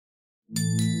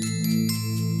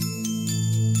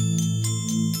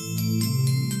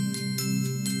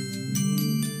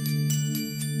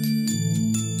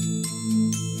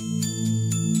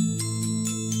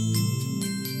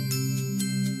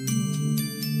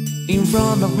In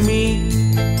front of me,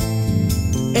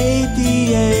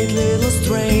 88 little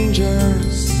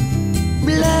strangers,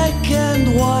 black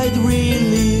and white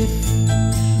relief,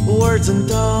 words and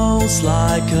tones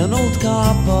like an old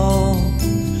couple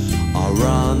are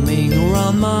running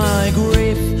around my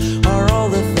grief. Are all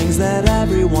the things that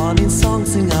everyone in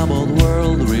songs sing about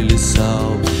world really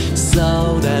so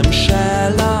damn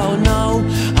shallow? No,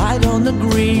 I don't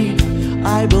agree.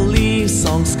 I believe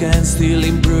songs can still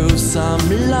improve some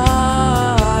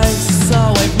lives. So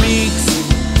I've mixed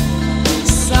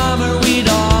summer with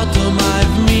autumn,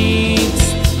 I've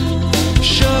mixed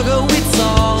sugar with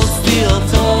salt, still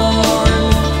torn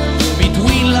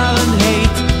between love and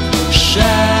hate,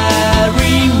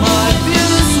 sharing my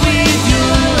views with you.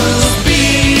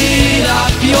 Speed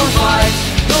up your fight,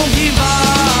 don't give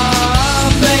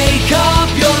up, make up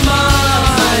your mind.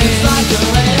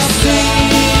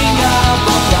 Sing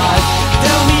about life,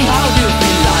 tell me how you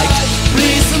feel like.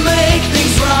 Please make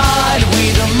things right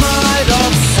with the might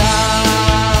of sound.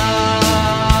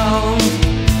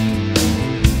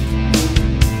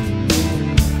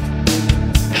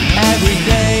 Every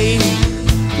day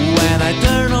when I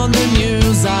turn on the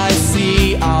news, I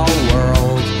see our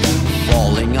world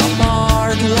falling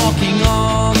apart, walking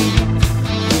on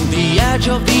the edge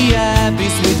of the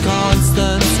abyss with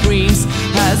constant screams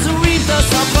has ripped us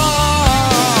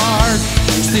apart.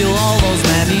 Still all those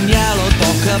men in yellow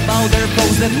talk about their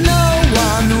foes that no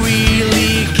one